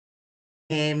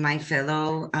my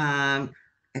fellow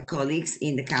colleagues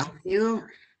in the council.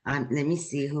 Let me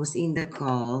see who's in the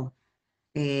call.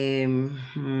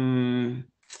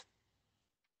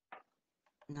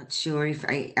 Not sure if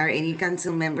are any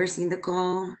council members in the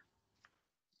call.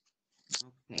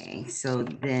 Okay, so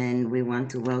then we want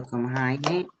to welcome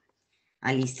Jaime,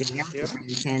 Alicia,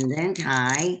 Superintendent,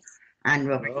 hi, and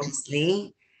Robert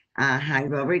Leslie. Hi,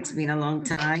 Robert, it's been a long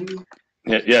time.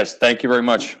 Yes, thank you very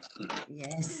much.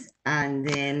 Yes, and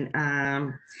then,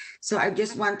 so I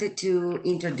just wanted to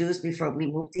introduce before we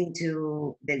moved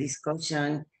into the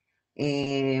discussion,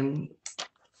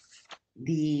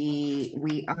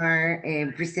 we are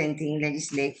presenting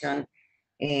legislation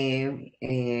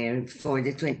for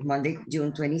the Monday,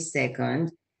 June 22nd.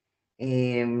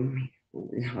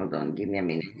 Hold on, give me a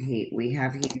minute. We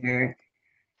have here.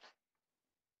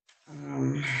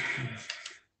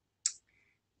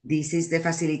 This is the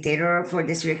facilitator for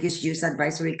the Syracuse Youth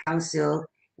Advisory Council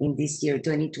in this year,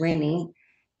 2020.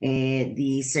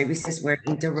 The services were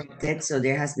interrupted, so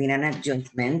there has been an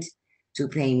adjustment to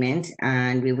payment,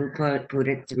 and we will put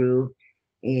it through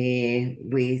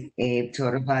with a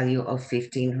total value of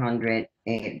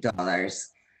 $1,500.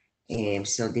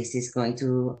 So this is going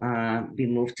to be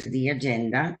moved to the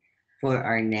agenda for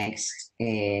our next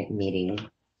meeting.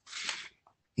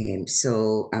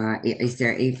 So are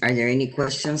there any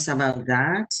questions about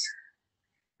that?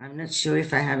 I'm not sure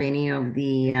if I have any of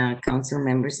the council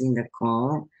members in the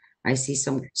call. I see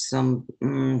some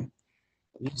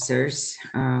users,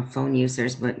 phone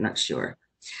users, but not sure.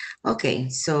 Okay,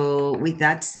 so with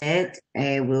that said,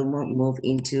 we'll move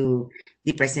into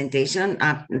the presentation.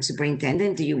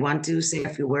 Superintendent, do you want to say a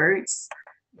few words?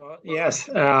 Yes.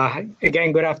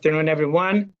 Again, good afternoon,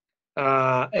 everyone.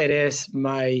 It is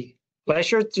my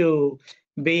pleasure to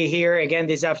be here again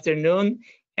this afternoon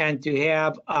and to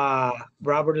have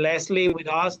Robert Leslie with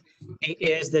us. He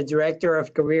is the Director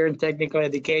of Career and Technical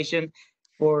Education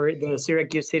for the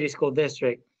Syracuse City School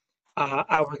District.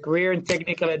 Our Career and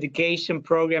Technical Education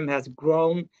program has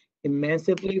grown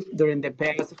immensely during the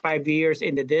past 5 years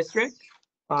in the district.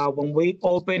 When we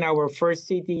opened our first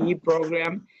CTE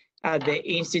program at the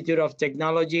Institute of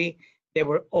Technology, there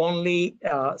were only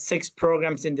 6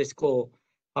 programs in the school.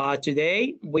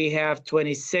 Today, we have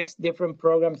 26 different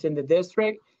programs in the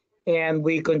district, and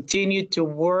we continue to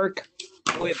work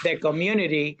with the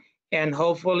community, and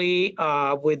hopefully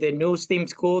with the new STEAM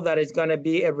school that is going to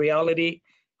be a reality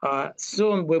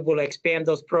soon, we will expand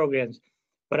those programs.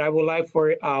 But I would like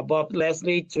for Bob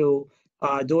Leslie to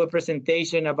do a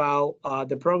presentation about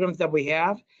the programs that we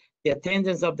have, the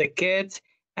attendance of the kids,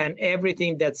 and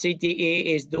everything that CTE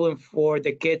is doing for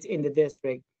the kids in the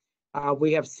district.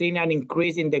 We have seen an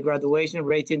increase in the graduation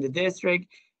rates in the district,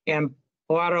 and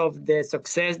part of the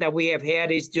success that we have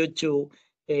had is due to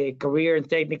career and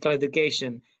technical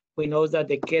education. We know that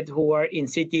the kids who are in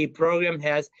CTE program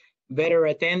has better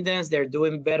attendance, they're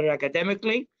doing better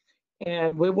academically,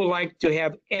 and we would like to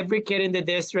have every kid in the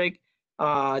district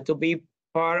to be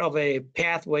part of a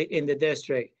pathway in the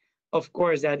district. Of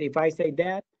course, that if I say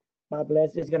that, Bob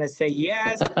Leslie is going to say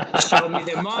yes, show me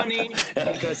the money,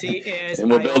 because he is. And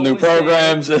we'll build new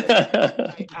programs.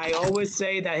 I always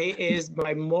say that he is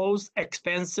my most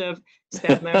expensive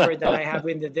staff member that I have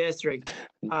in the district,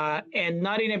 and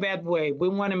not in a bad way. We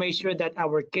want to make sure that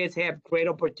our kids have great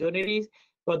opportunities,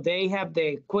 but they have the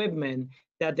equipment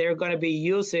that they're going to be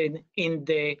using in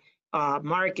the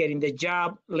market, in the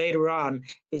job later on.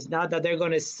 It's not that they're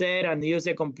going to sit and use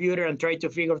a computer and try to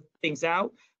figure things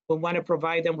out. We want to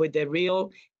provide them with the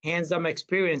real hands-on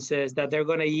experiences that they're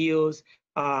going to use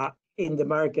in the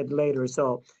market later.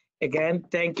 So again,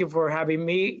 thank you for having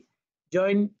me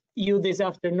join you this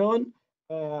afternoon.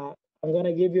 I'm going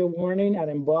to give you a warning, and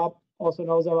then Bob also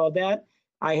knows about that.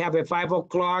 I have a 5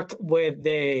 o'clock with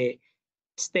the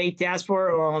state task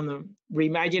force on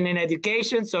reimagining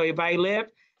education. So if I leave,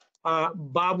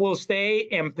 Bob will stay,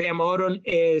 and Pam Odom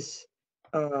is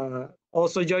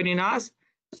also joining us.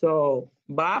 So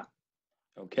Bob.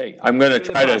 Okay, I'm going to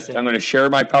try to, I'm going to share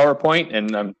my PowerPoint,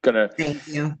 and I'm going to. Thank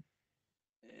you.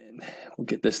 And we'll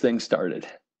get this thing started.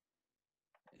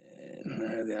 And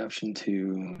I have the option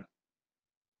to.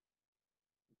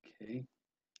 Okay.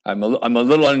 I'm a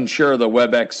little unsure of the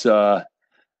WebEx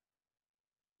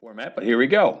format, but here we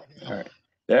go. All right.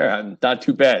 There, I'm not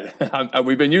too bad.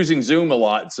 We've been using Zoom a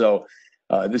lot, so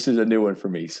this is a new one for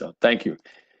me. So thank you.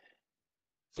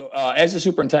 So as the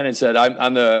superintendent said,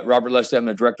 I'm the Robert Leslie. I'm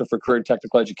the Director for Career and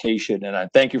Technical Education, and I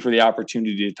thank you for the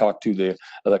opportunity to talk to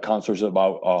the counselors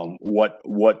about what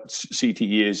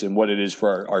CTE is and what it is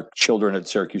for our children at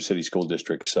Syracuse City School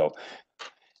District. So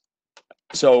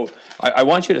So I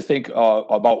want you to think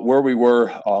about where we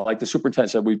were. Like the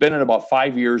superintendent said, we've been in about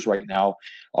 5 years right now.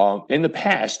 In the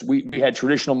past, we had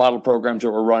traditional model programs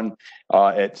that were run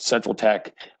at Central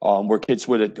Tech, where kids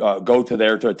would go to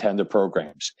there to attend the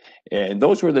programs. And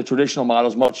those were the traditional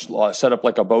models, much set up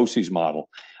like a BOCES model.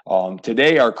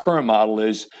 Today, our current model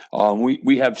is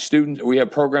we have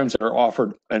programs that are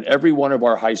offered in every one of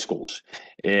our high schools.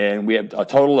 And we have a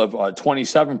total of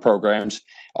 27 programs.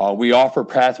 We offer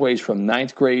pathways from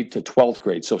 9th grade to 12th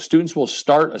grade. So students will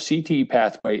start a CTE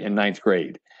pathway in 9th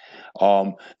grade.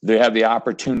 They have the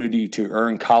opportunity to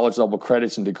earn college level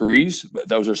credits and degrees.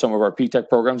 Those are some of our P-TECH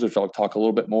programs, which I'll talk a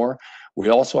little bit more. We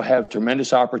also have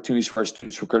tremendous opportunities for our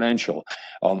students for credential.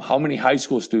 How many high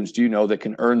school students do you know that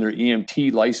can earn their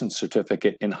EMT license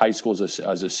certificate in high school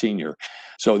as a senior?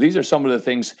 So these are some of the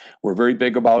things we're very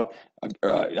big about.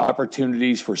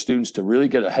 Opportunities for students to really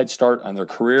get a head start on their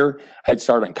career, head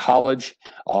start on college,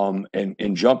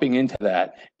 and jumping into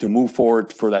that to move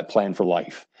forward for that plan for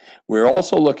life. We're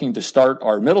also looking to start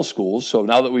our middle schools. So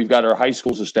now that we've got our high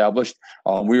schools established,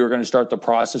 we are going to start the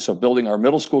process of building our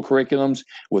middle school curriculums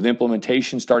with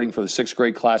implementation starting for the 6th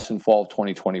grade class in fall of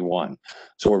 2021.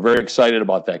 So we're very excited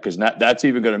about that because that's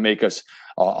even going to make us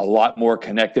a lot more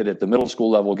connected at the middle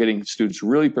school level, getting students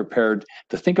really prepared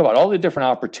to think about all the different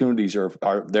opportunities are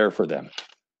there for them.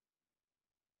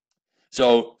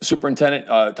 So superintendent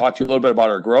talked to you a little bit about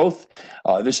our growth.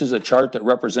 This is a chart that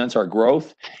represents our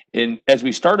growth. And as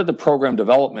we started the program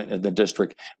development in the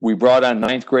district, we brought on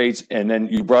 9th grades, and then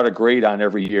you brought a grade on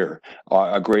every year,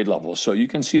 a grade level. So you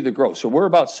can see the growth. So we're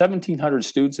about 1,700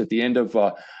 students at the end of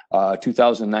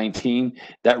 2019.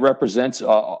 That represents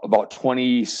about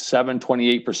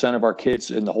 27-28% of our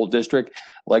kids in the whole district.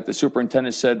 Like the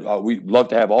superintendent said, we'd love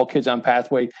to have all kids on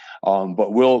pathway,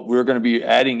 but we're going to be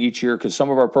adding each year because some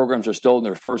of our programs are still in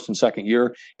their 1st and 2nd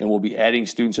year, and we'll be adding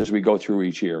students as we go through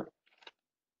each year.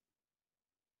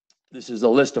 This is a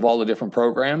list of all the different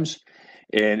programs,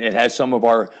 and it has some of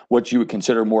our what you would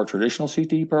consider more traditional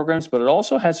CTE programs, but it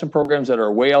also has some programs that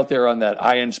are way out there on that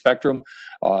high-end spectrum.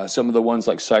 Some of the ones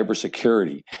like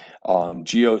cybersecurity,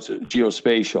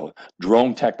 geospatial,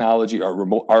 drone technology, or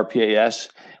remote RPAS.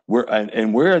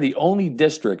 We're the only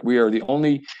district. We are the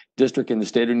only district in the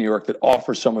state of New York that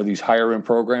offers some of these higher end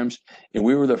programs. And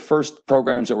we were the first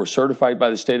programs that were certified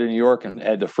by the state of New York and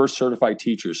had the first certified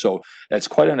teachers. So that's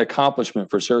quite an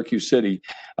accomplishment for Syracuse City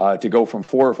to go from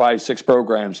 4 or 5, 6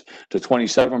 programs to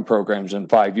 27 programs in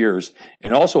 5 years,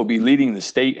 and also be leading the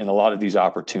state in a lot of these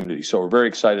opportunities. So we're very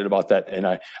excited about that. And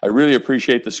I really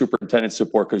appreciate the superintendent's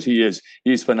support because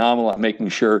he's phenomenal at making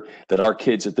sure that our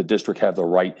kids at the district have the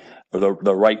right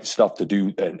stuff to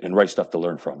do and right stuff to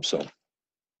learn from.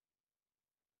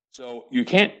 So you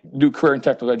can't do career and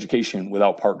technical education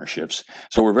without partnerships.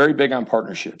 So we're very big on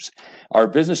partnerships. Our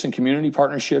business and community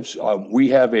partnerships, we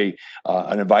have an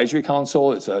advisory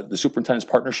council. It's the Superintendent's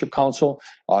Partnership Council.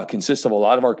 Consists of a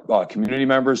lot of our community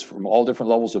members from all different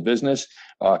levels of business,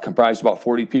 comprised about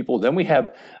 40 people. Then we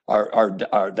have our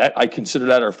that I consider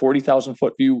that our 40,000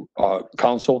 foot view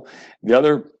council. The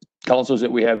other councils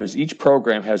that we have is each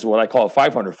program has what I call a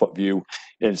 500 foot view,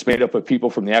 and it's made up of people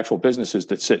from the actual businesses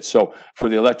that sit. So for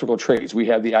the electrical trades, we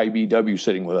have the IBW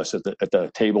sitting with us at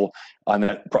the table on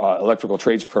that electrical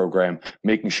trades program,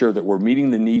 making sure that we're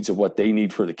meeting the needs of what they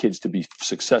need for the kids to be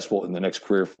successful in the next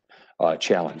career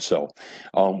challenge. So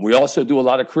we also do a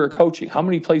lot of career coaching. How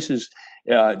many places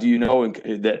do you know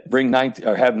that bring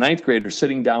have 9th graders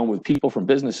sitting down with people from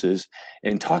businesses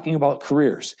and talking about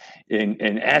careers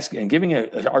and giving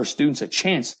our students a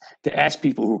chance to ask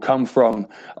people who come from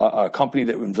a company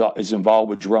that is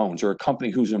involved with drones, or a company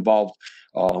who's involved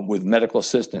with medical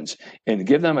assistance, and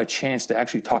give them a chance to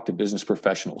actually talk to business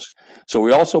professionals. So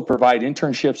we also provide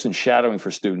internships and shadowing for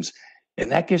students. And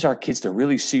that gives our kids to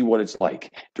really see what it's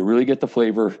like, to really get the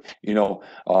flavor, do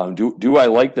I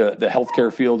like the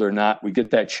healthcare field or not? We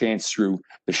get that chance through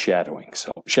the shadowing,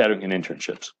 so shadowing and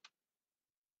internships.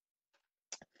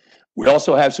 We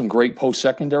also have some great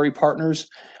post-secondary partners.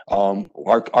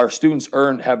 Our students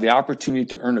have the opportunity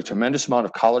to earn a tremendous amount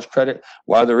of college credit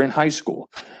while they're in high school.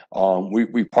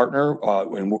 We partner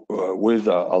with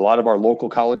a lot of our local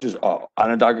colleges,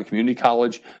 Onondaga Community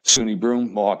College, SUNY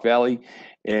Broome, Mohawk Valley.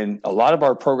 And a lot of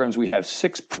our programs, we have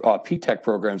 6 P-TECH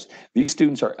programs. These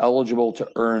students are eligible to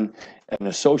earn an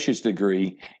associate's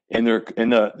degree in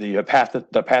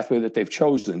the pathway that they've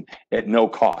chosen at no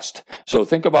cost. So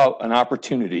think about an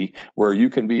opportunity where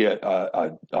you can be a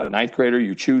 9th grader.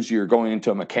 You're going into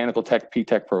a mechanical tech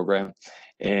P-TECH program,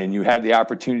 and you have the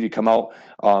opportunity to come out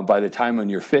by the time in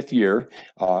your 5th year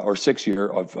or 6th year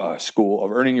of school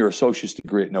of earning your associate's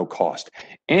degree at no cost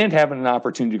and having an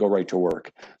opportunity to go right to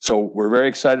work. So we're very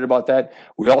excited about that.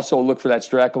 We also look for that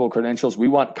stackable credentials. We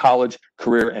want college,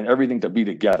 career, and everything to be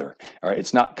together. All right,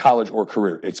 it's not college or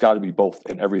career. It's got to be both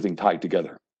and everything tied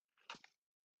together.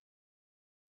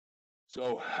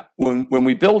 So when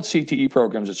we build CTE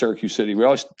programs at Syracuse City, we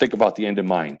always think about the end in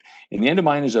mind. And the end in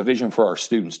mind is a vision for our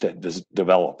students to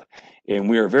develop. And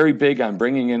we are very big on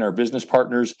bringing in our business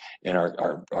partners and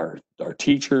our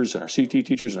teachers and our CTE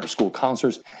teachers and our school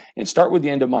counselors and start with the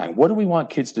end in mind. What do we want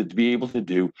kids to be able to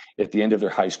do at the end of their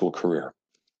high school career?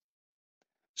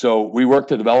 So we work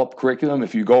to develop curriculum.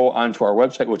 If you go onto our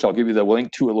website, which I'll give you the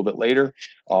link to a little bit later,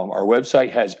 our website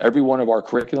has every one of our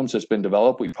curriculums that's been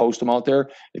developed. We post them out there.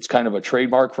 It's kind of a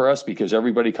trademark for us because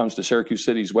everybody comes to Syracuse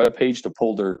City's webpage to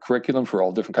pull their curriculum for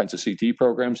all different kinds of CTE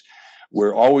programs.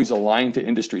 We're always aligned to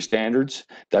industry standards.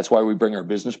 That's why we bring our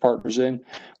business partners in.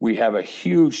 We have a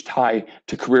huge tie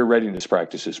to career readiness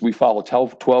practices. We follow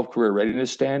 12 career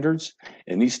readiness standards,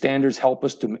 and these standards help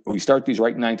us to, we start these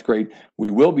right in 9th grade.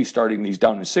 We will be starting these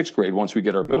down in 6th grade once we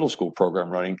get our middle school program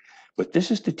running. But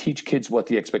this is to teach kids what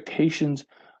the expectations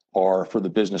are for the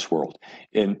business world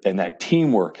and that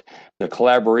teamwork, the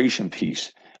collaboration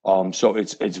piece. So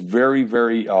it's very,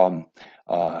 very,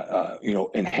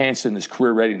 enhanced in this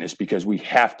career readiness because we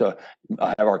have to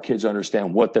have our kids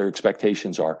understand what their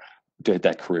expectations are to hit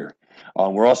that career.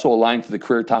 We're also aligned to the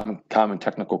Career Common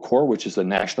Technical Core, which is the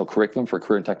national curriculum for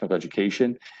career and technical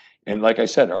education. And like I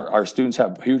said, our students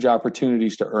have huge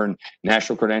opportunities to earn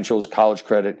national credentials, college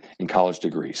credit, and college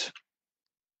degrees.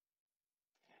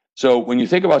 So when you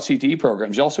think about CTE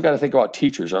programs, you also got to think about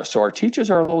teachers. So our teachers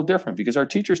are a little different because our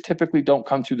teachers typically don't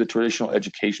come through the traditional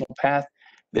educational path.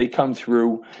 They come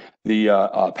through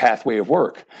the pathway of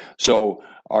work. So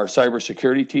our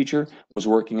cybersecurity teacher was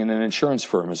working in an insurance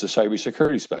firm as a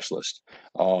cybersecurity specialist.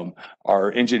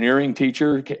 Our engineering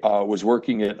teacher was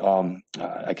working at,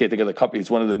 I can't think of the company, it's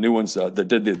one of the new ones that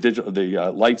did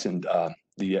the lights and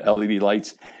the LED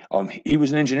lights. He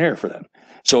was an engineer for them.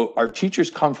 So our teachers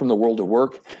come from the world of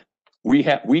work. We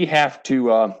have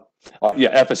to,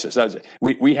 emphasis, that's it.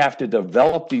 We have to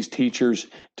develop these teachers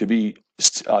to be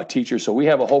teachers. So we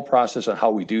have a whole process on how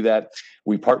we do that.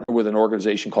 We partner with an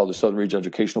organization called the Southern Region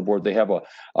Educational Board. They have a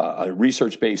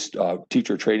research-based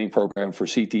teacher training program for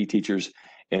CTE teachers,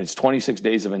 and it's 26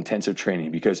 days of intensive training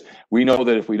because we know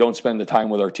that if we don't spend the time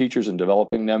with our teachers and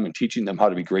developing them and teaching them how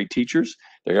to be great teachers,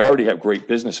 they already have great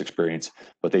business experience,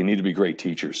 but they need to be great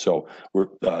teachers. So we're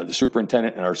the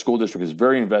superintendent and our school district is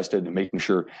very invested in making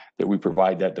sure that we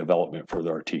provide that development for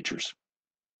our teachers.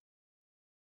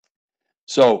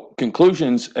 So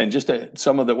conclusions and just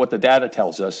some of what the data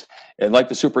tells us, and like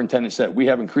the superintendent said, we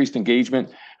have increased engagement.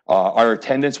 Our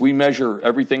attendance, we measure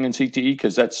everything in CTE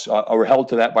because that's we're held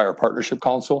to that by our partnership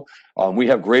council. We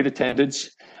have great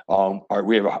attendance.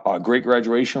 We have great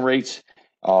graduation rates.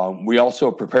 We also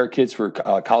prepare kids for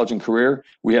college and career.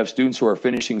 We have students who are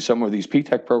finishing some of these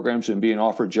P-TECH programs and being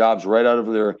offered jobs right out of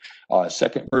their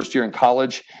first year in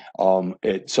college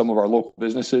at some of our local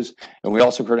businesses. And we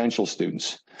also credential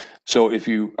students. So if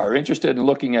you are interested in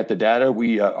looking at the data,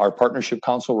 our partnership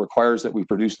council requires that we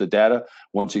produce the data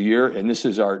once a year. And this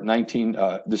is our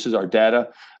data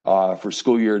for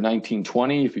school year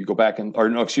 1920. If you go back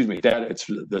data, it's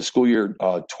the school year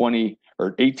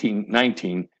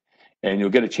 18-19. And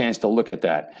you'll get a chance to look at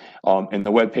that. And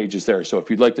the web page is there. So if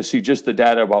you'd like to see just the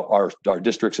data about our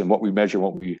districts and what we measure,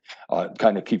 what we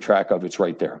kind of keep track of, it's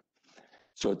right there.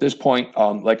 So at this point,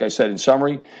 like I said, in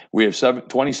summary, we have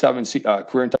 27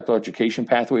 career and technical education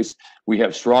pathways. We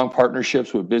have strong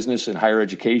partnerships with business and higher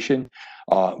education.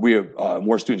 We have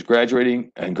more students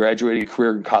graduating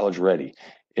career and college ready.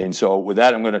 And so with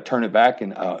that, I'm going to turn it back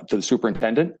to the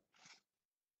superintendent.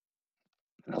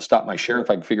 And I'll stop my share if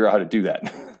I can figure out how to do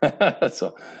that.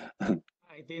 So I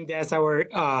think that's our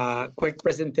quick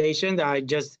presentation. I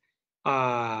just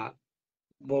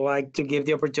would like to give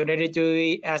the opportunity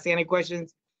to ask any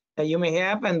questions that you may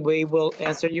have, and we will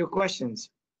answer your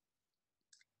questions.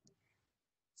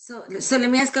 So let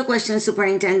me ask a question,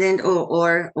 Superintendent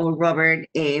or Robert.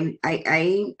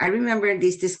 I remember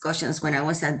these discussions when I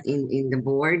was in the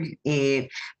board,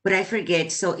 but I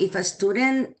forget. So if a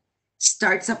student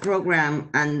starts a program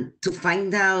and to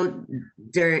find out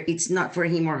it's not for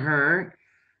him or her,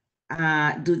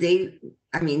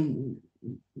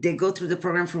 they go through the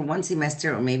program for one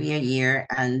semester or maybe a year,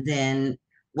 and then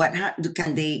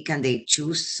can they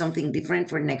choose something different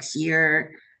for next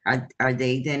year? Are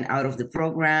they then out of the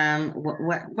program?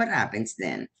 What happens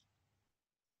then?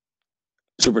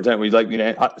 Superintendent, would you like me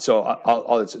to,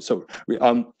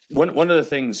 one of the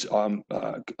things,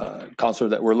 Counselor,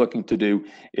 that we're looking to do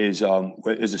is,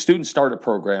 as a student starter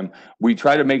program, we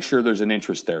try to make sure there's an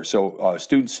interest there. So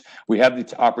students, we have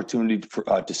the opportunity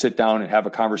to sit down and have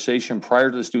a conversation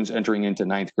prior to the students entering into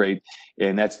ninth grade,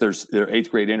 and that's their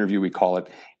eighth grade interview, we call it,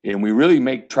 and we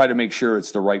really try to make sure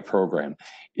it's the right program.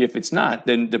 If it's not,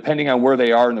 then depending on where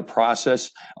they are in the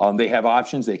process, they have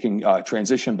options. They can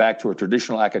transition back to a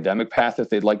traditional academic path if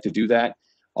they'd like to do that.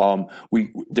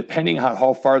 Depending on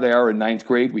how far they are in ninth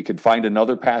grade, we could find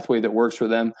another pathway that works for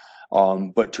them.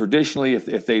 But traditionally,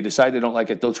 if they decide they don't like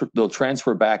it, they'll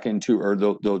transfer back into, or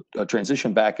they'll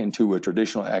transition back into a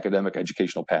traditional academic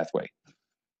educational pathway.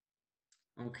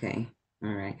 Okay,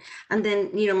 all right. And then,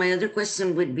 my other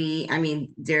question would be, I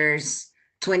mean, there's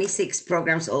 26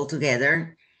 programs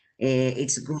altogether.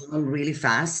 It's grown really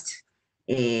fast,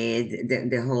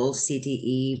 the whole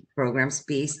CTE programs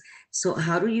piece. So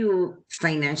how do you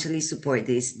financially support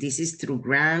this? This is through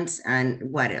grants, and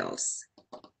what else?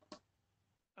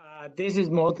 This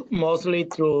is mostly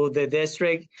through the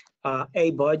district A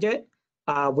budget.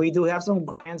 We do have some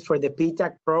grants for the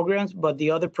PTAC programs, but the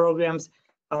other programs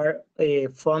are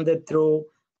funded through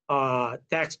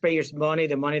taxpayers' money,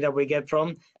 the money that we get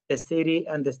from the city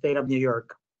and the state of New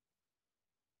York.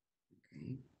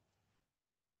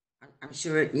 I'm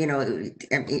sure,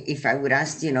 if I would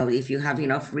ask, if you have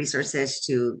enough resources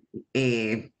to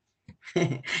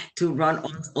to run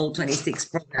all 26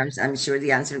 programs, I'm sure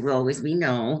the answer will always be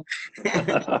no. As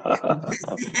I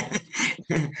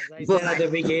said at the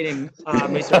beginning,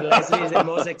 Mr. Leslie is the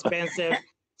most expensive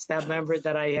staff member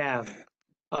that I have.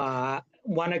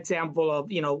 One example of,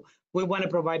 we want to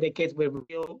provide the kids with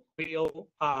real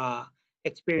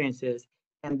experiences.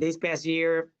 And this past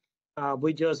year,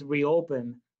 we just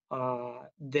reopened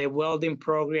the welding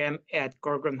program at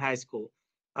Corcoran High School.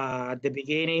 At the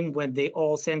beginning, when the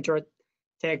all center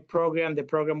tech program, the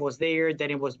program was there,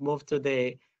 then it was moved to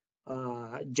the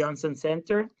Johnson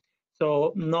Center.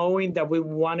 So knowing that we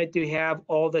wanted to have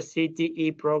all the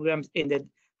CTE programs in the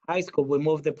high school, we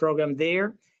moved the program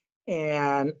there.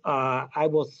 And I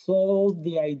was sold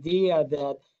the idea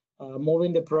that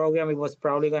moving the program, it was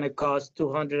probably going to cost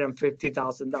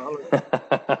 $250,000.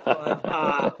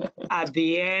 But at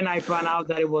the end, I found out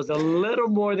that it was a little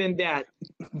more than that.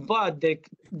 But the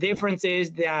difference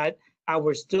is that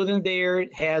our student there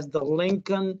has the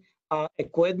Lincoln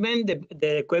equipment,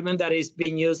 the equipment that is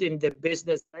being used in the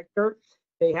business sector.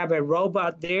 They have a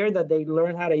robot there that they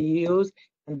learn how to use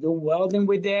and do welding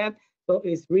with that. So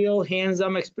it's real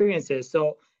hands-on experiences.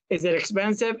 So is it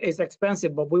expensive? It's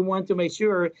expensive, but we want to make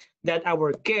sure that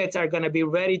our kids are going to be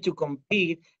ready to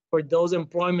compete for those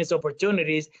employment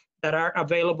opportunities that are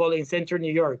available in Central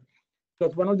New York.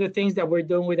 Because one of the things that we're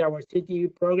doing with our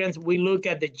CTE programs, we look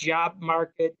at the job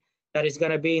market that is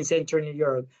going to be in Central New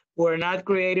York. We're not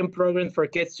creating programs for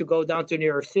kids to go down to New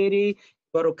York City,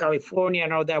 go to California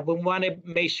and all that. We want to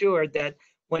make sure that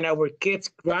when our kids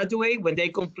graduate, when they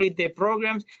complete their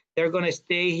programs, they're going to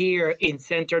stay here in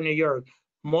Central New York,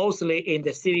 mostly in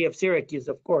the city of Syracuse,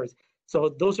 of course. So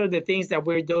those are the things that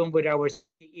we're doing with our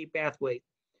CTE pathway.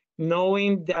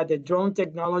 Knowing that the drone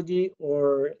technology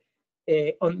or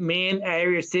unmanned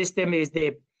aerial system is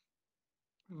the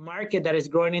market that is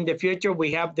growing in the future,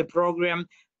 we have the program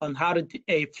on how to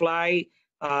fly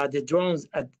the drones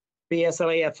at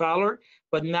PSLA at Fowler.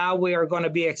 But now we are going to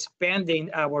be expanding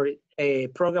our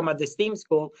program at the STEAM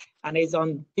school, and it's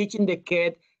on teaching the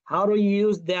kid how to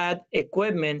use that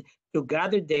equipment to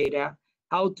gather data,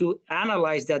 how to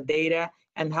analyze that data,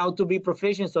 and how to be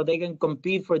proficient so they can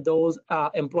compete for those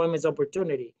employment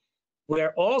opportunities.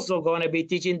 We're also going to be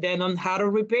teaching them on how to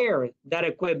repair that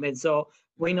equipment. So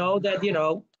we know that,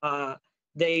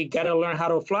 they got to learn how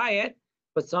to fly it,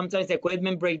 but sometimes the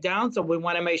equipment breaks down. So we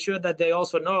want to make sure that they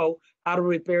also know how to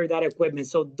repair that equipment.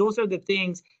 So those are the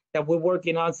things that we're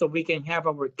working on so we can have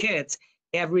our kids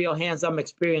have real hands-on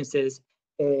experiences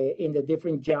in the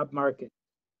different job markets.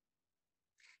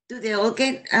 Do they all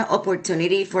get an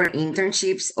opportunity for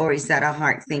internships, or is that a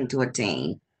hard thing to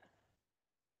attain?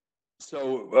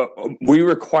 So we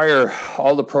require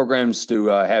all the programs to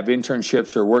have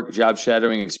internships or job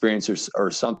shadowing experience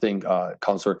or something,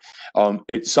 Counselor.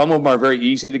 Some of them are very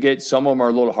easy to get. Some of them are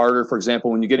a little harder. For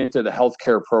example, when you get into the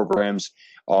healthcare programs,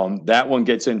 that one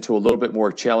gets into a little bit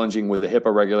more challenging with the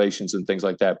HIPAA regulations and things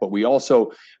like that. But we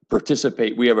also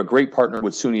participate. We have a great partner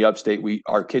with SUNY Upstate.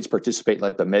 Our kids participate in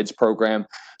like the MEDS program.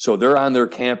 So they're on their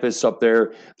campus up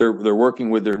there. They're working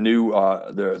with their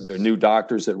new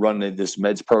doctors that run this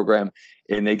MEDS program.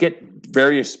 and they get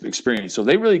various experience. So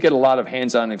they really get a lot of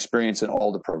hands-on experience in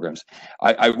all the programs.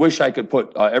 I wish I could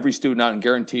put every student out and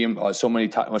guarantee them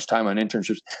much time on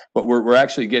internships, but we're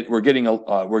actually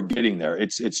getting there.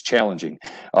 It's challenging.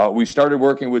 We started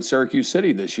working with Syracuse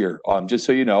City this year. Just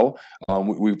so you know,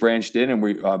 we branched in, and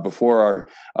we before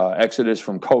our exodus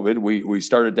from COVID, we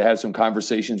started to have some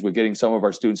conversations with getting some of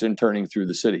our students interning through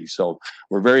the city. So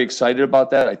we're very excited about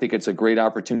that. I think it's a great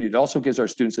opportunity. It also gives our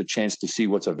students a chance to see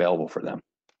what's available for them.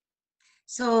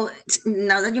 So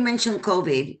now that you mentioned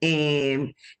COVID,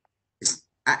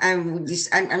 I'm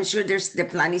sure the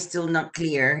plan is still not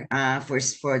clear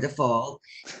for the fall.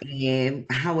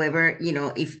 However,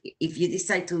 if you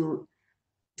decide to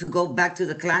go back to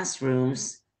the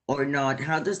classrooms or not,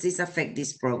 how does this affect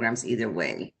these programs either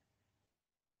way?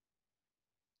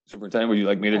 Superintendent, would you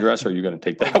like me to address, or are you going to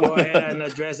take that Go one? ahead and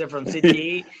address it from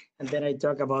CTE, and then I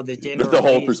talk about the general. The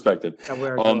whole perspective. That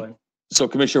we're going. So,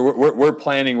 Commissioner, we're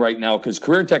planning right now because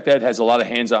Career and Tech Ed has a lot of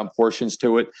hands-on portions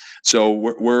to it. So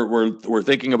we're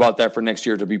thinking about that for next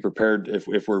year to be prepared if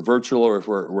we're virtual or if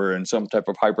we're in some type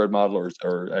of hybrid model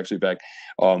or actually back,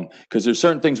 because there's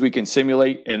certain things we can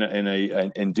simulate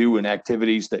and do in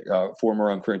activities that form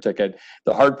around Career and Tech Ed.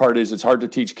 The hard part is it's hard to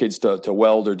teach kids to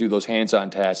weld or do those hands-on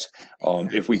tasks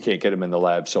if we can't get them in the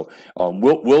lab. So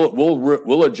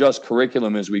we'll adjust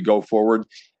curriculum as we go forward.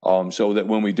 So that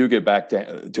when we do get back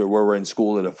to where we're in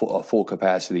school at a full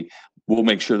capacity, we'll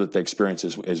make sure that the experience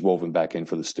is woven back in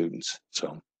for the students.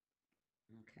 So.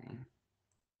 Okay.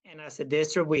 And as a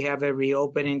district, we have a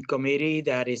reopening committee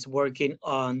that is working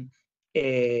on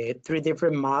 3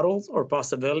 different models or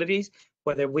possibilities,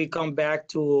 whether we come back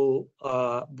to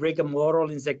brick and mortar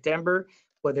in September,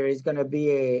 whether it's going to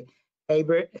be a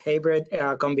hybrid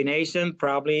combination,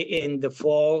 probably in the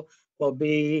fall will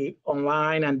be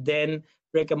online and then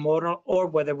brick and mortar, or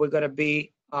whether we're going to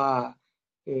be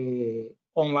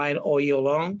online all year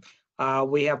long.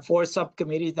 We have 4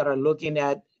 subcommittees that are looking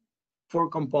at 4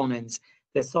 components: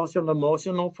 the social and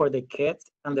emotional for the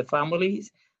kids and the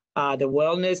families, the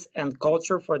wellness and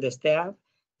culture for the staff,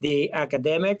 the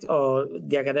academic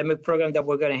program that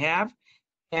we're going to have,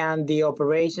 and the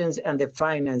operations and the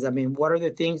finance. I mean, what are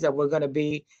the things that we're going to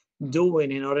be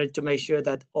doing in order to make sure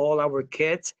that all our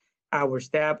kids, our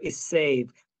staff is safe?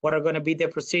 What are going to be the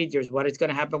procedures? What is going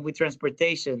to happen with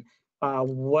transportation?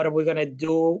 What are we going to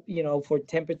do, for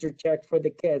temperature check for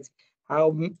the kids?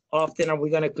 How often are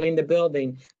we going to clean the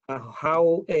building?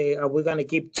 How are we going to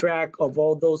keep track of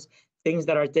all those things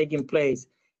that are taking place?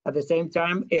 At the same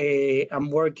time,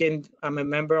 I'm a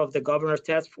member of the governor's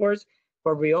task force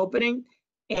for reopening,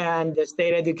 and the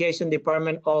state education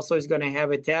department also is going to have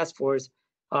a task force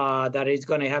that is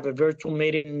going to have a virtual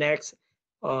meeting next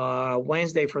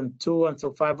Wednesday from 2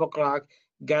 until 5 o'clock,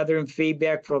 gathering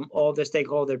feedback from all the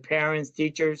stakeholder parents,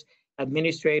 teachers,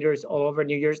 administrators all over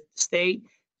New York State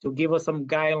to give us some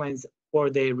guidelines for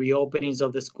the reopenings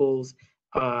of the schools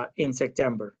in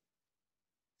September.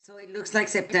 So it looks like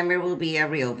September will be a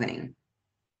reopening.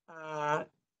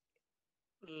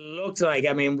 Looks like,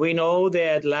 I mean, we know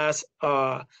that last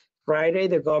Friday,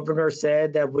 the governor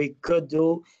said that we could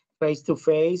do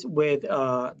face-to-face with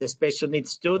the special needs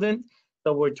student.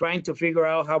 So we're trying to figure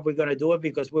out how we're going to do it,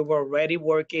 because we were already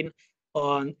working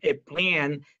on a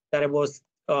plan that it was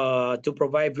to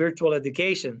provide virtual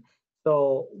education.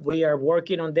 So we are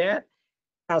working on that.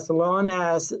 As long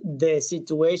as the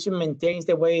situation maintains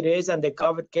the way it is and the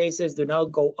COVID cases do not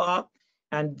go up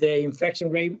and the infection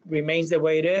rate remains the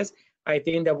way it is, I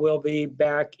think that we'll be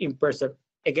back in person.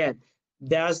 Again,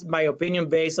 that's my opinion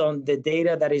based on the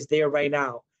data that is there right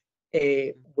now.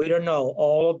 We don't know.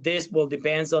 All of this will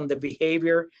depend on the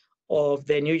behavior of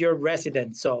the New York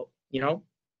residents. So, Yeah.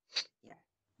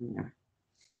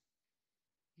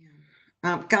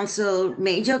 Council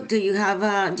Major, do you have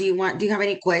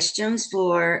any questions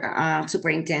for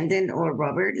Superintendent or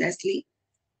Robert, Leslie?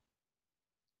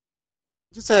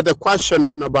 Just had a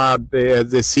question about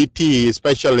the CT,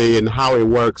 especially in how it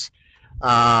works.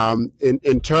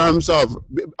 In terms of,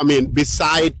 I mean,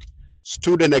 beside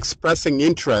student expressing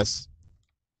interest,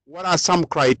 what are some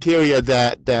criteria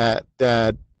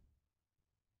that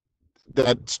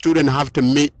student have to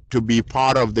meet to be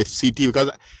part of the CT? Because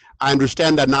I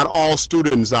understand that not all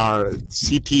students are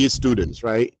CT students,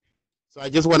 right? So I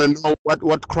just want to know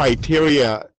what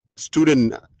criteria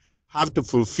student have to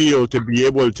fulfill to be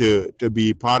able to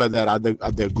be part of that. Are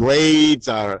there grades,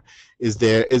 or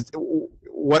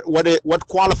what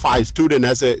qualifies student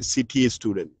as a CT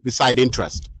student beside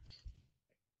interest?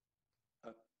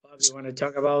 you want to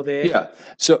talk about the Yeah.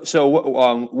 So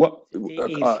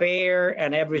what fair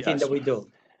and everything that we do?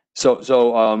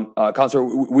 Counselor,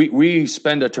 we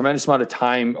spend a tremendous amount of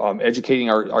time educating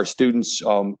our students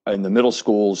in the middle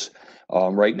schools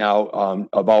right now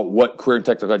about what career and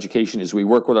technical education is. We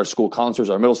work with our school counselors,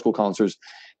 our middle school counselors,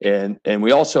 and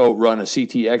we also run a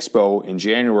CT Expo in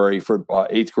January for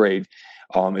 8th grade.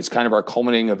 It's kind of our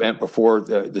culminating event before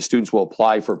the students will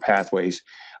apply for pathways.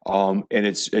 And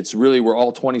it's really where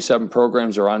all 27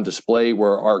 programs are on display,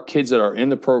 where our kids that are in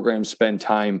the program spend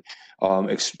time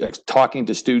talking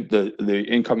to the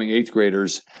incoming 8th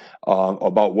graders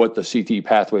about what the CTE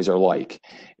pathways are like.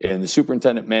 And the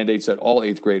superintendent mandates that all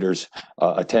 8th graders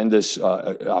attend this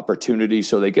opportunity,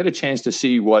 so they get a chance to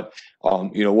see what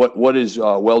what is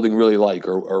welding really like,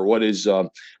 or what is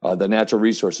the natural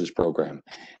resources program.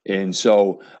 And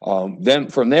so then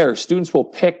from there, students will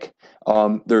pick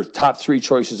their top 3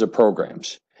 choices of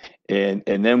programs. And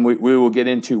then we will get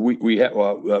into, we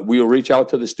will reach out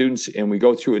to the students and we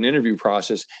go through an interview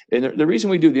process. And the reason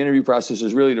we do the interview process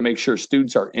is really to make sure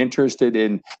students are interested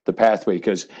in the pathway,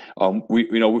 because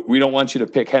we don't want you to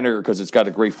pick Henniger because it's got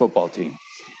a great football team.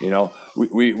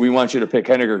 We want you to pick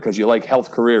Henniger because you like health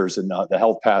careers and the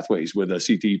health pathways with the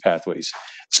CTE pathways.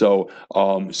 So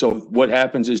what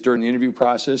happens is, during the interview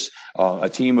process, a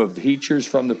team of teachers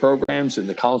from the programs and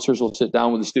the counselors will sit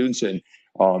down with the students and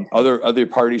other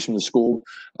parties from the school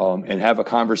and have a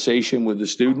conversation with the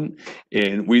student.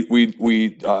 And we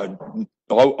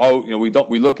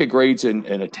look at grades and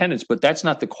attendance, but that's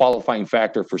not the qualifying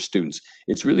factor for students.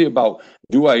 It's really about,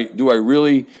 do I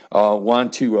really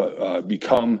want to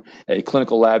become a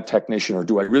clinical lab technician, or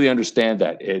do I really understand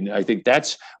that? And I think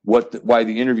that's why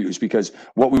the interview is, because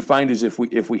what we find is if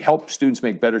we help students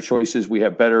make better choices, we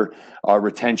have better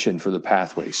retention for the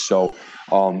pathways. So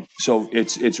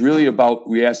it's really about,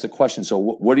 we ask the question, so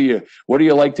what do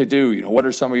you like to do? What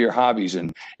are some of your hobbies?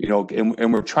 And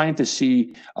and we're trying to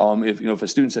see if a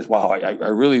student says, wow, I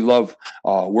really love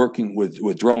working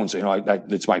with drones,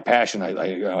 it's my passion.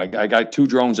 I got 2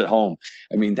 drones at home.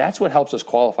 I mean, that's what helps us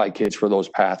qualify kids for those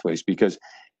pathways, because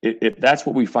if that's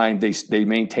what we find, they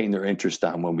maintain their interest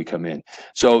on when we come in.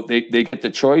 So they get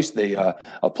the choice, they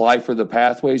apply for the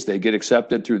pathways, they get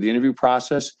accepted through the interview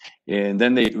process, and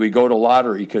then we go to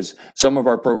lottery, because some of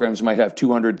our programs might have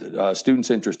 200 students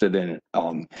interested in it.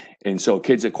 And so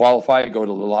kids that qualify go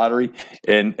to the lottery,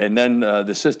 and then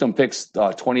the system picks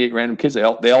 28 random kids. They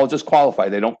all just qualify.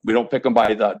 We don't pick them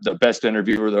by the best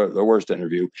interview or the worst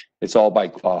interview. It's all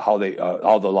by how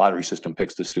the lottery system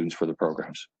picks the students for the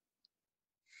programs.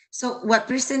 So what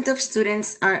 % of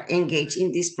students are engaged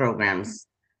in these programs?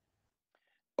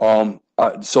 So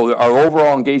our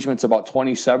overall engagement's about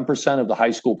 27% of the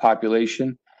high school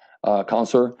population,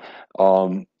 counselor.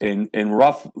 And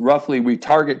roughly we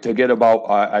target to get about,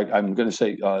 I'm going to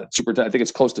say, superintendent, I think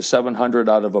it's close to 700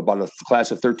 out of about a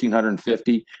class of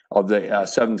 1,350 of the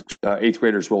 7th, 8th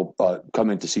graders will come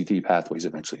into CTE pathways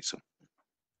eventually. So.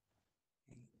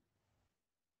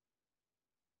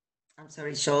 I'm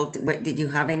sorry, Schultz, but did you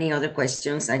have any other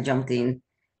questions? I jumped in.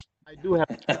 I do have.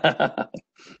 I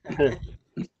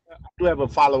do have a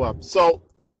follow-up. So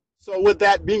with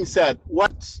that being said,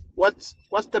 what's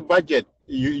the budget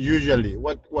usually?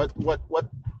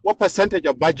 What percentage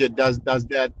of budget does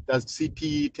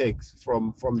CTE takes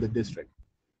from the district?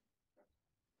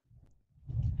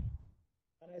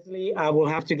 Honestly, I will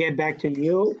have to get back to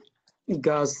you,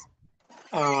 because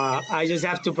I just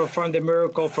have to perform the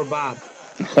miracle for Bob.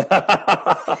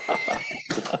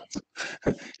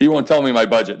 He won't tell me my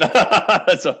budget.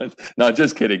 No,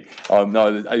 just kidding.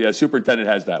 No, yeah, superintendent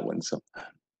has that one. So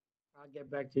I'll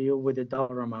get back to you with the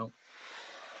dollar amount.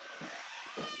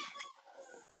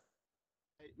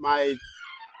 My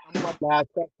last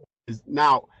question is,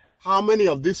 now, how many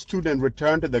of these students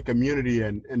return to the community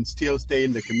and still stay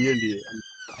in the community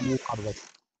and move out of it?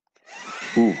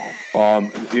 Ooh,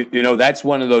 that's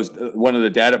one of the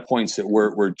data points that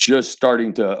we're just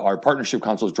starting to, our partnership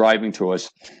council is driving to us,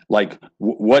 like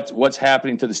what's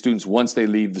happening to the students once they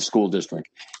leave the school district.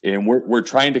 And we're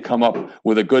trying to come up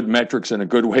with a good metrics and a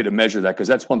good way to measure that, because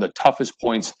that's one of the toughest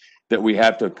points that we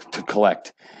have to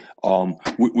collect.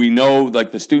 We know,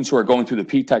 like, the students who are going through the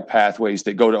P-TECH pathways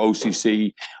that go to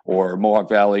OCC or Mohawk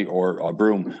Valley or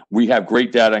Broome, we have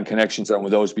great data and connections on with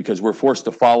those, because we're forced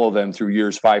to follow them through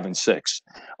years 5 and 6.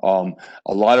 A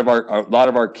lot of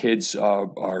our kids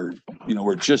are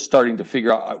we're just starting to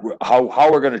figure out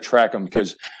how we're going to track them,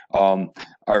 because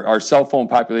our cell phone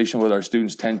population with our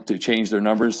students tend to change their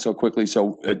numbers so quickly.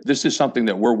 So this is something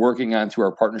that we're working on through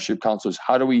our partnership councils.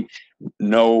 How do we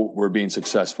know we're being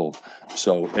successful?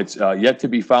 So it's yet to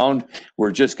be found.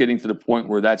 We're just getting to the point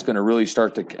where that's going to really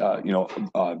start to,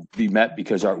 be met,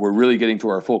 because we're really getting to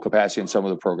our full capacity in some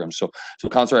of the programs. So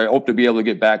Counselor, I hope to be able to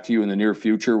get back to you in the near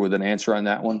future with an answer on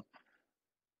that one.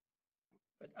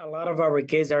 A lot of our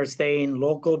kids are staying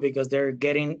local because they're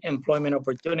getting employment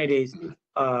opportunities in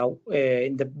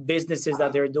the businesses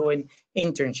that they're doing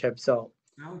internships. So.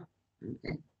 Oh,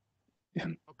 okay.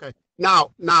 Okay. Now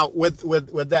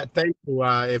with that, thank you.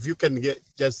 If you can get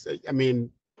just, I mean,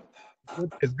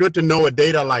 it's good to know a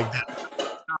data like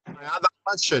that. My other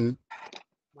question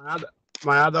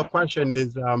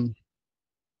is,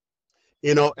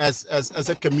 as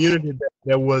a community,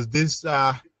 there was this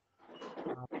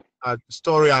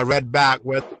story I read back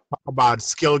where they talk about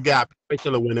skill gap,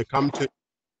 especially when it comes to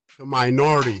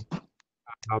minority.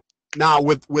 Now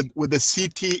with the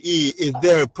CTE, is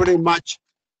there pretty much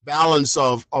balance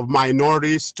of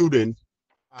minority students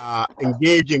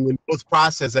engaging in both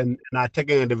process and are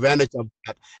taking advantage of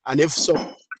that? And if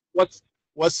so, what's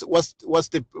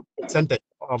the percentage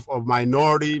of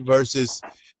minority versus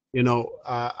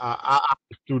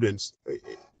students?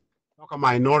 Talk a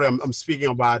minority. I'm speaking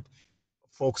about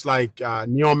folks like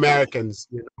Neo Americans,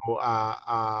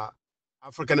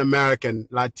 African American,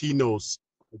 Latinos,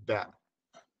 like that.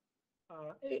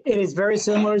 It is very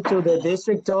similar to the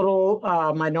district total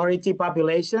minority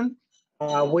population.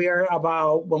 We are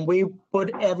about, when we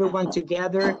put everyone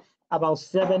together, about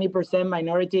 70%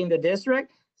 minority in the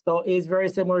district. So it's very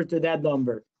similar to that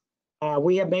number.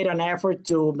 We have made an effort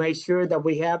to make sure that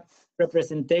we have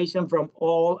representation from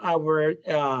all our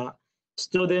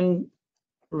student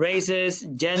races,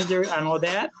 gender, and all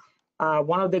that.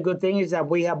 One of the good things is that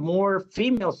we have more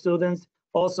female students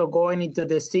also going into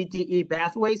the CTE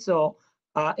pathway. So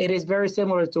it is very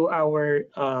similar to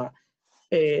our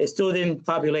student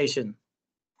population.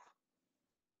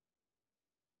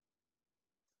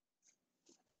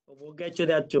 We'll get you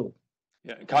that too.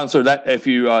 Yeah, Counselor, that if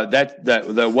you that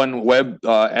the one web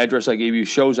address I gave you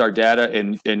shows our data,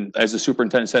 and as the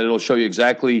superintendent said, it'll show you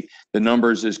exactly the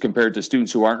numbers as compared to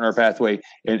students who aren't in our pathway.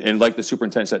 And like the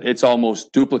superintendent said, it's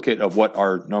almost duplicate of what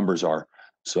our numbers are.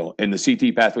 So in the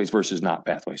CT pathways versus not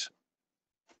pathways.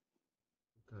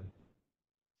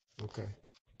 Okay.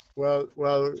 Well,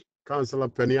 Councilor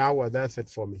Peniagua, that's it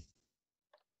for me.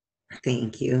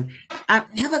 Thank you. I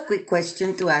have a quick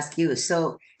question to ask you.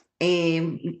 So,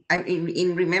 in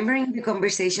remembering the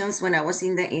conversations when I was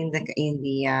in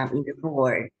the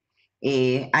board,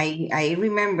 I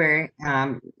remember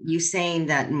you saying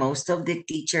that most of the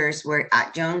teachers were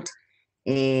adjunct.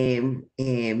 Is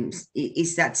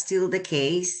that still the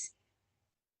case?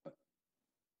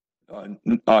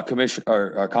 Commissioner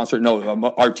or Counselor,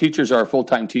 no, our teachers are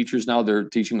full-time teachers now. They're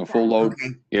teaching a full load.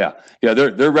 Okay. Yeah,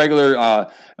 they're regular,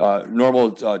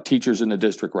 normal teachers in the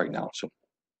district right now. So.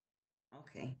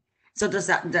 Okay. So does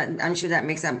that I'm sure that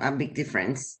makes a big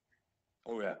difference.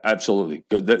 Oh yeah, absolutely.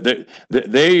 The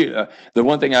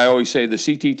one thing I always say, the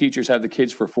CT teachers have the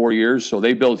kids for 4 years, so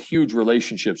they build huge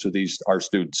relationships with our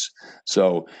students.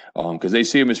 So, because they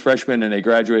see them as freshmen and they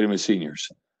graduate them as seniors.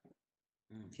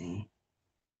 Okay.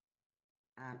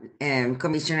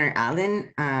 Commissioner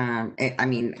Allen,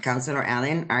 Councilor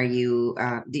Allen, are you,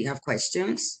 do you have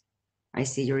questions? I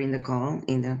see you're in the call,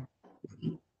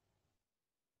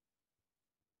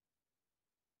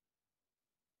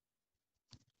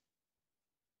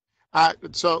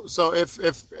 So if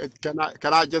can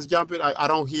I just jump in? I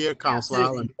don't hear Councilor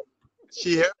Allen.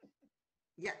 She here?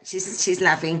 Yeah, she's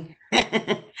laughing.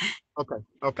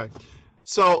 Okay.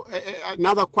 So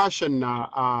another question,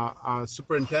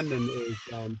 Superintendent, is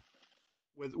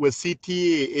with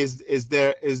CTE,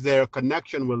 is there a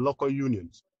connection with local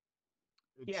unions?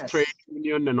 Yes. Trade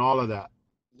union and all of that.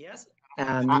 Yes,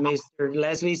 and Mr.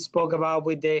 Leslie spoke about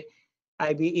with the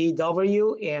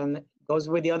IBEW, and goes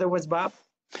with the other ones, Bob.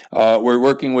 We're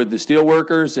working with the steel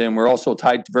workers, and we're also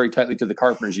tied very tightly to the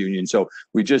carpenters union. So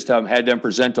we just had them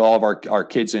present to all of our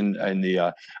kids in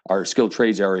the our skilled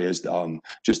trades areas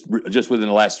just within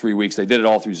the last 3 weeks. They did it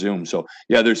all through Zoom. So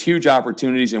yeah, there's huge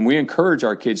opportunities, and we encourage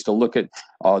our kids to look at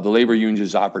the labor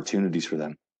unions' opportunities for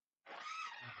them.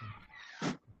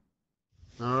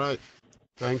 All right,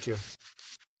 thank you.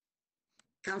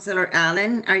 Councilor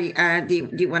Allen, are you, do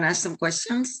you want to ask some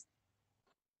questions?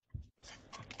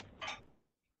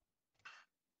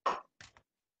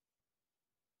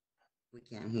 We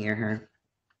can't hear her.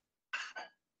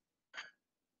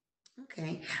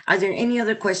 Okay. Are there any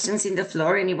other questions in the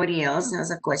floor? Anybody else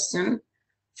has a question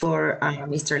for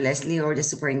Mr. Leslie or the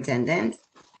superintendent?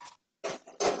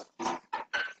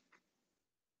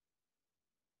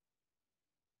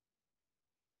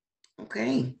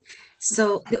 Okay.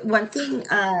 So the one thing,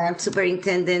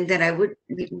 Superintendent, that I would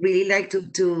really like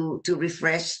to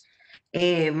refresh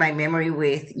my memory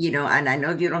with, and I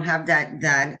know you don't have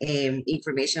that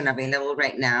information available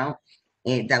right now.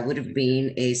 That would have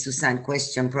been a Suzanne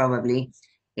question probably.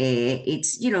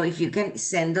 It's, if you can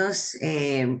send us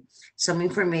some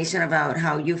information about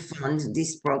how you fund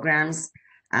these programs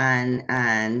and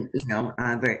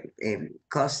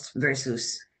cost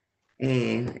versus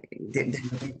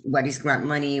what is grant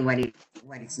money, what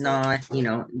it's not,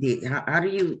 how do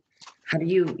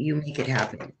you make it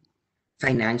happen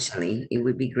financially? It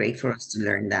would be great for us to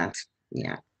learn that.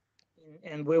 Yeah.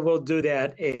 And we will do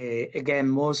that. Again,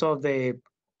 most of the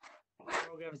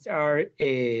programs are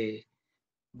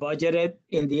budgeted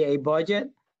in the A budget.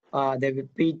 The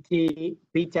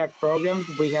PTAC programs,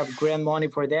 we have grant money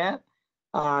for that.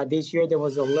 This year there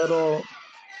was a little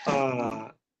uh,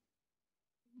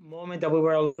 moment that we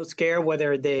were a little scared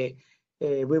whether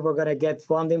we were going to get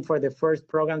funding for the first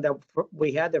program that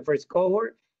we had, the first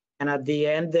cohort. And at the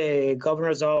end, the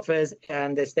governor's office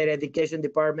and the state education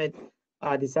department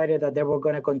decided that they were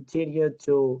going to continue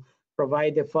to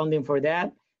provide the funding for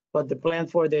that. But the plan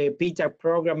for the PTAC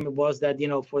program was that,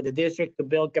 for the district to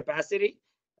build capacity,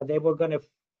 they were going to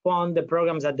fund the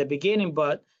programs at the beginning,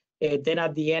 but then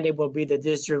at the end, it will be the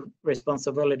district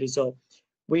responsibility. So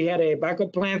we had a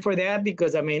backup plan for that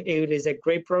because, it is a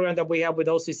great program that we have with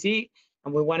OCC,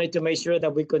 and we wanted to make sure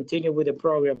that we continue with the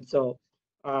program. So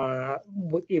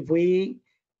if we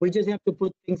just have to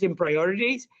put things in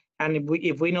priorities, and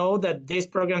if we know that these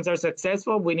programs are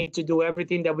successful, we need to do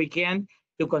everything that we can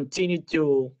to continue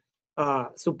to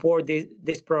support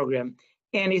this program.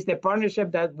 And it's the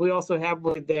partnership that we also have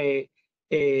with the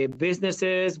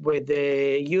businesses, with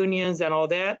the unions and all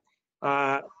that.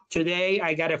 Today,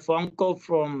 I got a phone call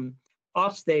from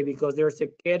Upstate because there's a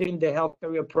kid in the health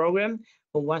career program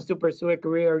who wants to pursue a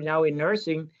career now in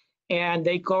nursing. And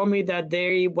they called me that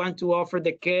they want to offer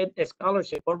the kid a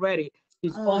scholarship already.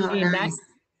 He's Oh, only nice.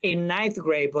 in ninth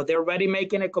grade, but they're already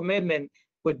making a commitment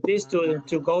with this student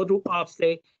to go to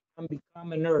Upstate and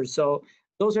become a nurse. So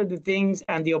those are the things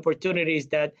and the opportunities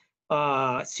that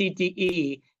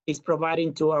CTE is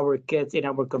providing to our kids in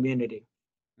our community.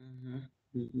 Mhm,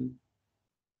 mhm.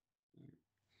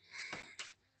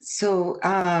 So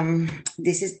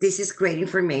this is great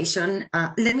information.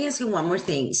 Let me ask you one more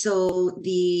thing. So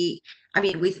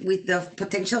with the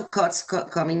potential cuts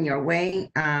coming your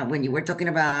way, when you were talking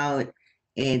about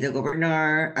the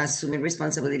governor assuming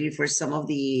responsibility for some of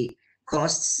the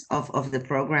costs of the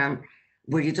program,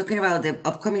 were you talking about the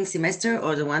upcoming semester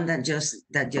or the one that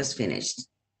just finished?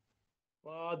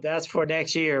 Well, that's for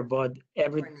next year, but For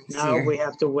next now year. we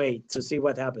have to wait to see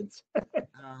what happens.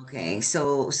 Okay,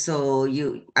 so will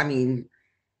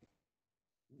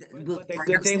But the kind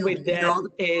good of thing still with be that all.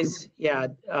 is, yeah,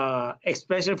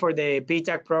 especially for the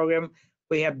PTAC program,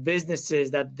 we have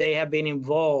businesses that they have been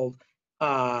involved,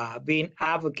 being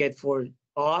advocate for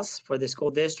us, for the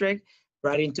school district,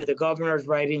 writing to the governors,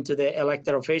 writing to the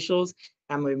elected officials.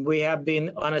 I mean, we have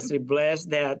been honestly blessed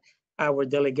that our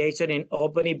delegation in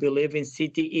Albany believe in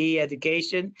CTE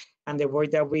education and the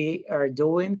work that we are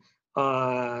doing.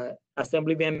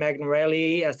 Assemblyman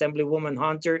McNarelli, Assemblywoman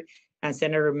Hunter, and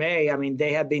Senator May,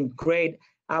 they have been great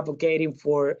advocating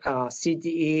for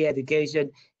CTE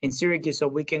education in Syracuse so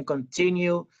we can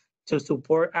continue to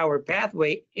support our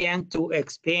pathway and to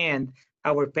expand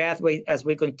our pathway as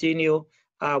we continue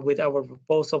with our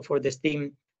proposal for the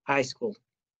STEAM high school.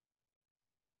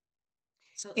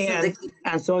 So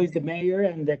And so is the mayor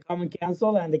and the common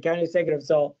council and the county executive.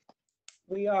 So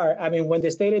we are, when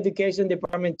the state education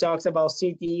department talks about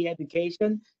CTE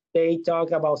education, they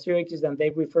talk about Syracuse and they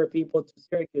refer people to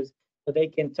Syracuse so they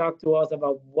can talk to us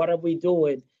about what are we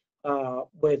doing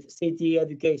with CTE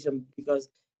education, because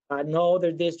no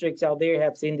other districts out there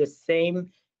have seen the same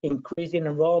increase in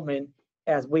enrollment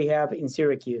as we have in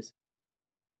Syracuse.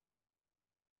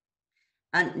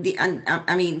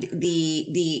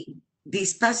 the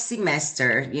this past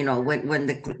semester,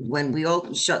 when we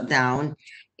all shut down,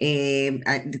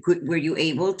 were you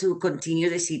able to continue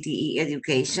the CTE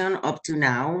education up to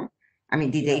now?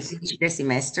 Did they Yes. finish the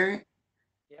semester?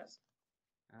 Yes.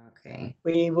 Okay.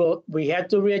 We had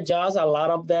to readjust. A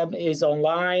lot of them is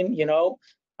online,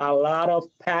 a lot of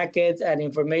packets and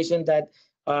information that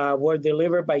were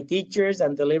delivered by teachers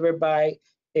and delivered by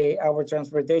our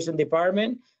transportation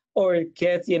department, or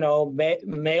kids,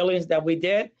 mailings that we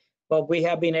did. But we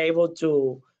have been able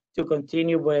to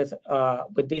continue with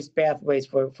these pathways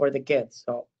for the kids.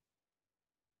 So.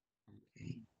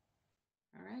 Okay.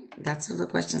 All right. That's all the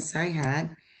questions I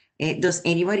had. Does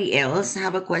anybody else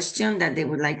have a question that they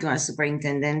would like to ask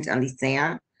Superintendent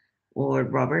Alicea? or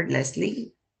Robert,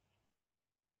 Leslie?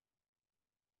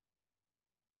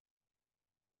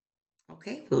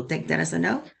 Okay, we'll take that as a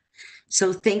no.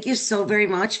 So thank you so very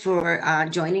much for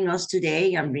joining us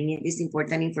today and bringing this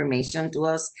important information to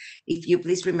us. If you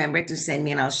please remember to send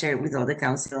me and I'll share it with all the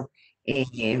council,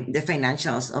 the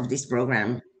financials of this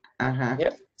program.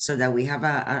 Yep. So that we have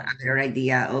a better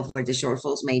idea of where the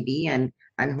shortfalls may be and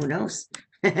who knows.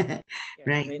 Yeah,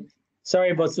 Right. I mean,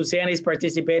 sorry, but Suzanne is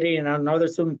participating in another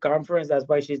Zoom conference. That's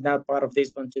why she's not part of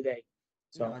this one today.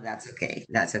 So No, that's okay.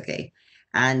 That's okay.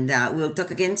 And we'll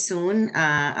talk again soon.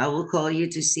 I will call you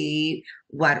to see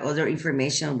what other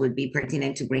information would be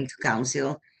pertinent to bring to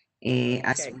council Okay.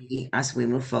 as we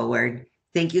move forward.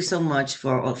 Thank you so much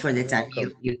for the You're time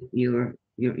welcome.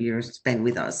 you spent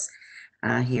with us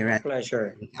here My at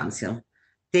pleasure. the council.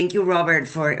 Thank you, Robert,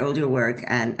 for all your work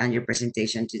and your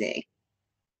presentation today.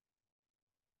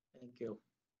 Thank you.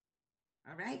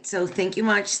 All right. So thank you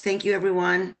much. Thank you,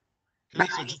 everyone. Okay,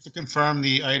 Bye. so just to confirm,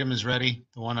 the item is ready,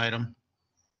 the one item.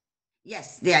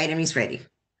 Yes, the item is ready.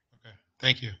 Okay,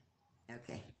 thank you.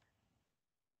 Okay.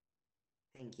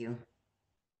 Thank you.